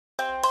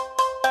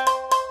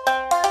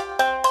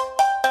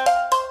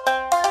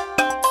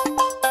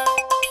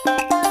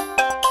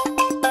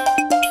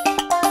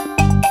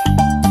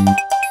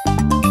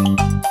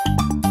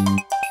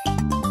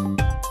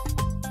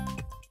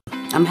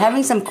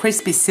having some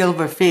crispy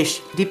silver fish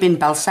dipped in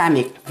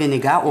balsamic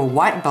vinegar or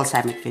white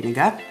balsamic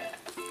vinegar.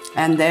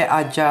 And they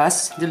are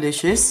just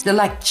delicious.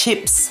 They're like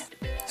chips.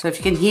 So if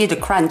you can hear the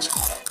crunch.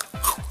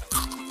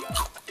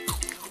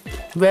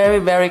 Very,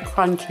 very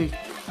crunchy.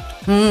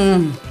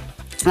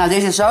 Now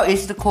this is so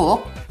easy to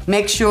cook.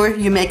 Make sure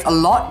you make a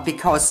lot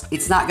because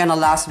it's not gonna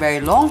last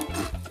very long.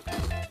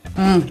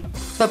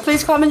 So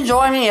please come and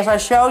join me as I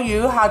show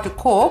you how to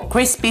cook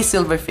crispy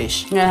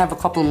silverfish. I'm gonna have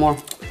a couple more.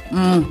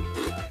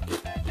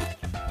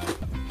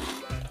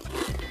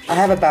 I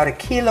have about 1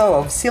 kilo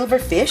of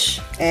silverfish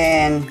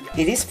and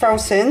it is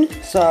frozen,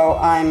 so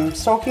I'm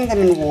soaking them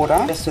in water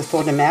just to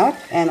thaw them out,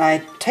 and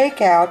I take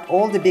out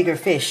all the bigger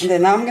fish. And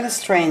then now I'm gonna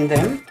strain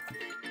them.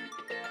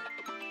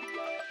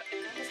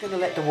 I'm just gonna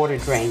let the water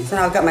drain. So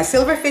now I've got my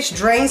silverfish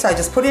drained, so I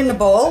just put it in the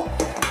bowl,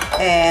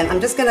 and I'm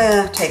just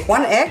gonna take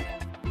 1 egg.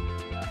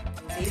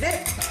 Eat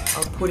it.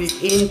 I'll put it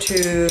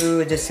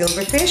into the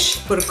silverfish.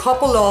 Put a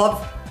couple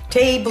of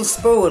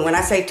tablespoons. When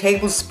I say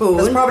tablespoon,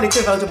 that's probably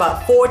equivalent to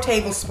about 4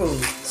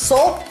 tablespoons.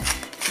 Salt,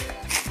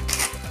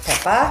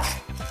 pepper,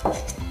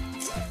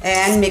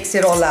 and mix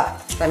it all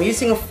up. So I'm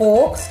using a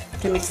fork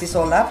to mix this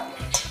all up.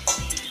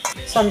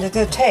 So I'm just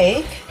going to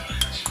take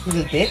a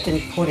little bit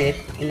and put it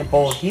in the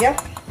bowl here.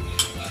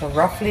 So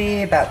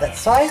roughly about that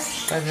size.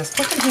 So I just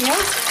put it here.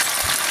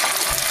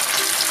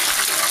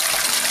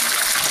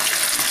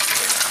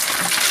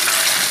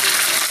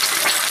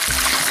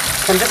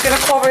 I'm just going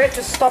to cover it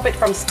to stop it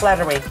from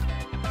splattering.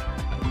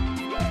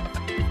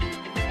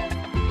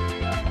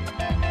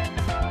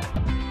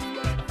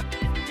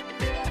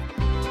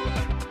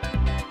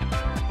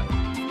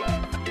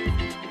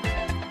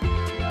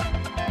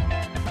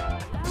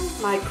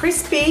 My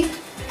crispy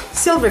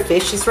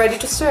silverfish is ready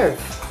to serve.